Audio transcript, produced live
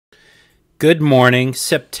Good morning,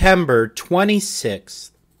 September 26th.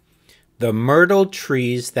 The myrtle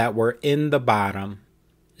trees that were in the bottom.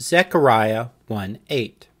 Zechariah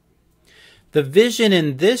 1:8. The vision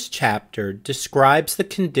in this chapter describes the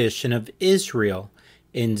condition of Israel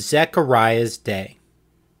in Zechariah's day.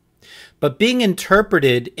 But being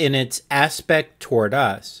interpreted in its aspect toward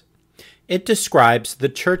us, it describes the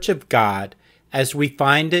church of God as we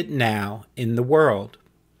find it now in the world.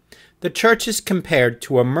 The church is compared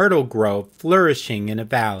to a myrtle grove flourishing in a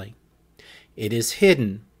valley. It is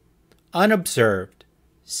hidden, unobserved,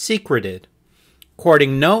 secreted,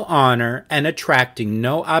 courting no honor and attracting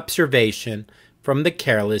no observation from the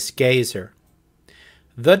careless gazer.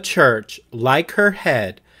 The church, like her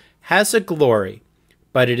head, has a glory,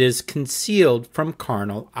 but it is concealed from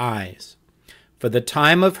carnal eyes. For the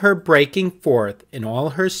time of her breaking forth in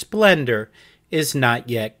all her splendor is not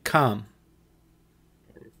yet come.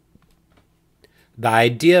 The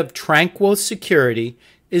idea of tranquil security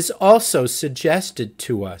is also suggested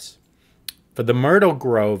to us, for the myrtle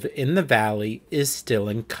grove in the valley is still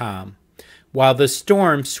and calm, while the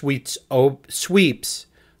storm sweeps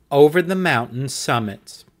over the mountain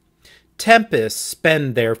summits. Tempests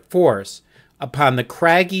spend their force upon the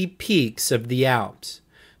craggy peaks of the Alps,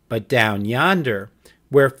 but down yonder,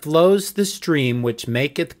 where flows the stream which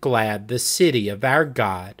maketh glad the city of our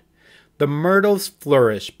God, the myrtles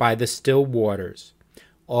flourish by the still waters,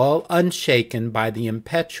 all unshaken by the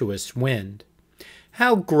impetuous wind.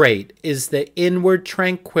 How great is the inward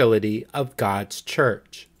tranquility of God's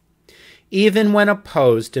church! Even when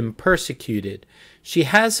opposed and persecuted, she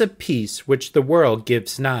has a peace which the world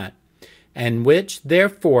gives not, and which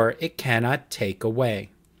therefore it cannot take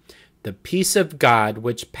away. The peace of God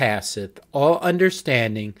which passeth all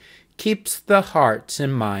understanding keeps the hearts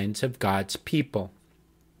and minds of God's people.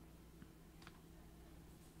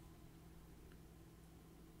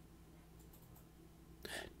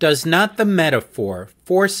 Does not the metaphor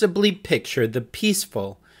forcibly picture the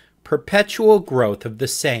peaceful, perpetual growth of the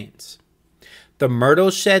saints? The myrtle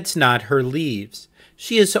sheds not her leaves,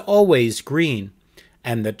 she is always green,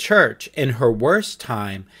 and the church, in her worst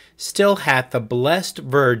time, still hath a blessed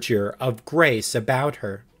verdure of grace about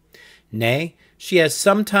her. Nay, she has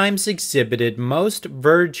sometimes exhibited most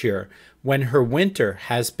verdure when her winter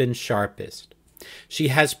has been sharpest. She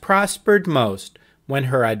has prospered most when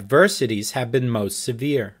her adversities have been most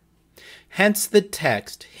severe. Hence the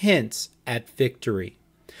text hints at victory.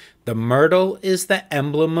 The myrtle is the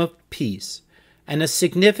emblem of peace and a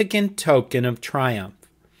significant token of triumph.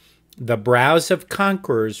 The brows of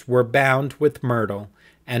conquerors were bound with myrtle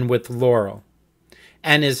and with laurel.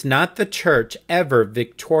 And is not the church ever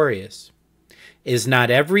victorious? Is not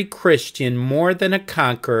every Christian more than a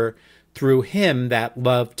conqueror through him that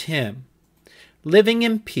loved him? Living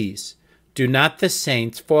in peace, do not the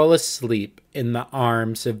saints fall asleep in the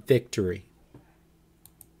arms of victory?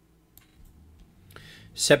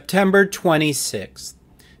 September 26th.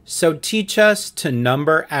 So teach us to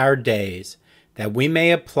number our days, that we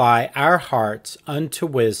may apply our hearts unto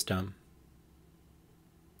wisdom.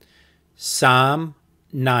 Psalm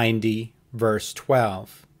 90, verse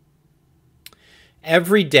 12.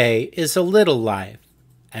 Every day is a little life,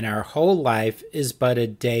 and our whole life is but a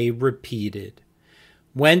day repeated.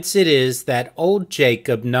 Whence it is that old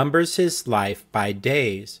Jacob numbers his life by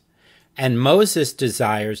days, and Moses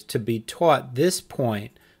desires to be taught this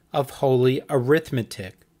point of holy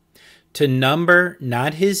arithmetic, to number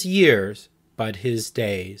not his years, but his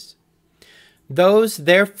days. Those,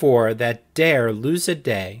 therefore, that dare lose a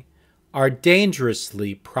day are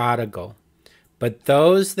dangerously prodigal, but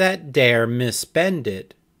those that dare misspend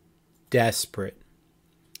it, desperate.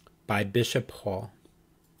 By Bishop Hall.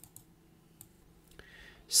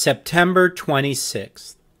 September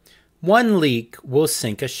 26th. One leak will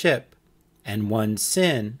sink a ship, and one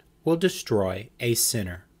sin will destroy a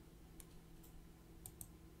sinner.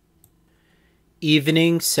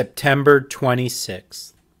 Evening, September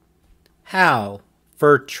 26th. Howl,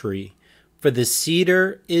 fir tree, for the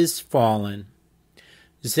cedar is fallen.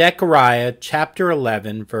 Zechariah chapter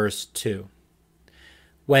 11, verse 2.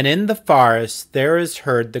 When in the forest there is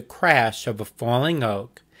heard the crash of a falling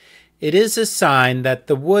oak, it is a sign that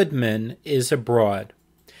the woodman is abroad,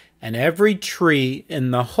 and every tree in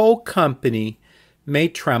the whole company may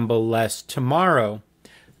tremble lest tomorrow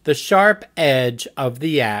the sharp edge of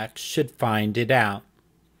the axe should find it out.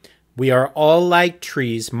 We are all like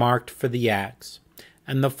trees marked for the axe,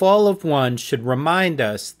 and the fall of one should remind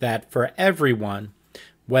us that for everyone,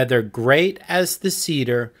 whether great as the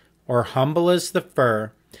cedar or humble as the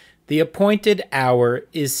fir, the appointed hour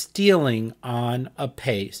is stealing on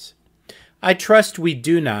apace. I trust we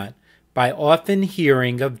do not, by often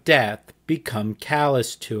hearing of death, become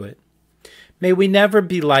callous to it. May we never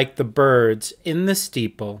be like the birds in the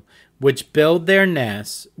steeple, which build their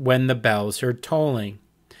nests when the bells are tolling,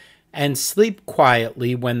 and sleep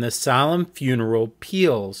quietly when the solemn funeral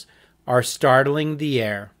peals are startling the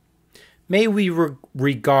air. May we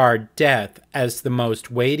regard death as the most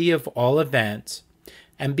weighty of all events,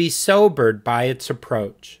 and be sobered by its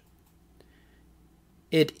approach.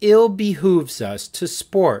 It ill behooves us to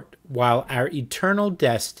sport while our eternal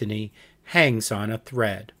destiny hangs on a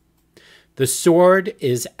thread. The sword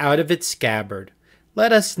is out of its scabbard.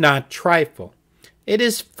 Let us not trifle. It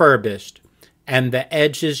is furbished, and the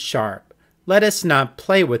edge is sharp. Let us not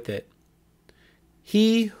play with it.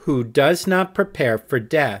 He who does not prepare for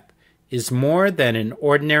death is more than an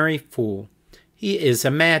ordinary fool. He is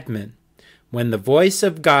a madman. When the voice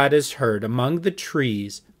of God is heard among the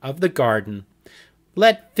trees of the garden,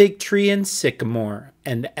 let fig tree and sycamore,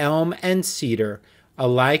 and elm and cedar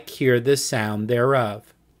alike hear the sound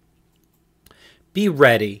thereof. Be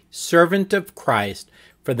ready, servant of Christ,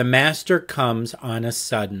 for the Master comes on a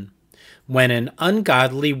sudden, when an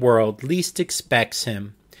ungodly world least expects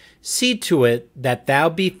him. See to it that thou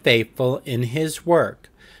be faithful in his work,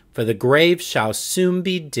 for the grave shall soon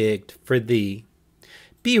be digged for thee.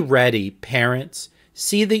 Be ready, parents.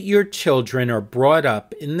 See that your children are brought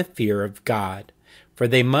up in the fear of God, for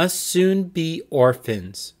they must soon be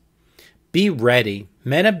orphans. Be ready,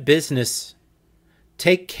 men of business.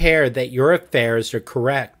 Take care that your affairs are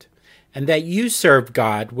correct, and that you serve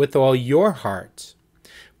God with all your hearts,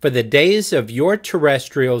 for the days of your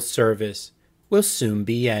terrestrial service will soon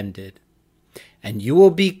be ended, and you will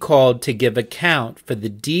be called to give account for the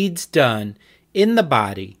deeds done in the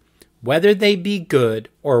body, whether they be good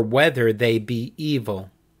or whether they be evil.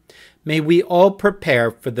 May we all prepare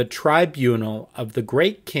for the tribunal of the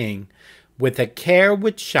great King with a care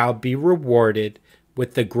which shall be rewarded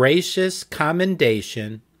with the gracious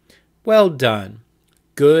commendation, "Well done,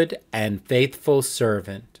 good and faithful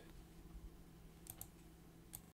servant."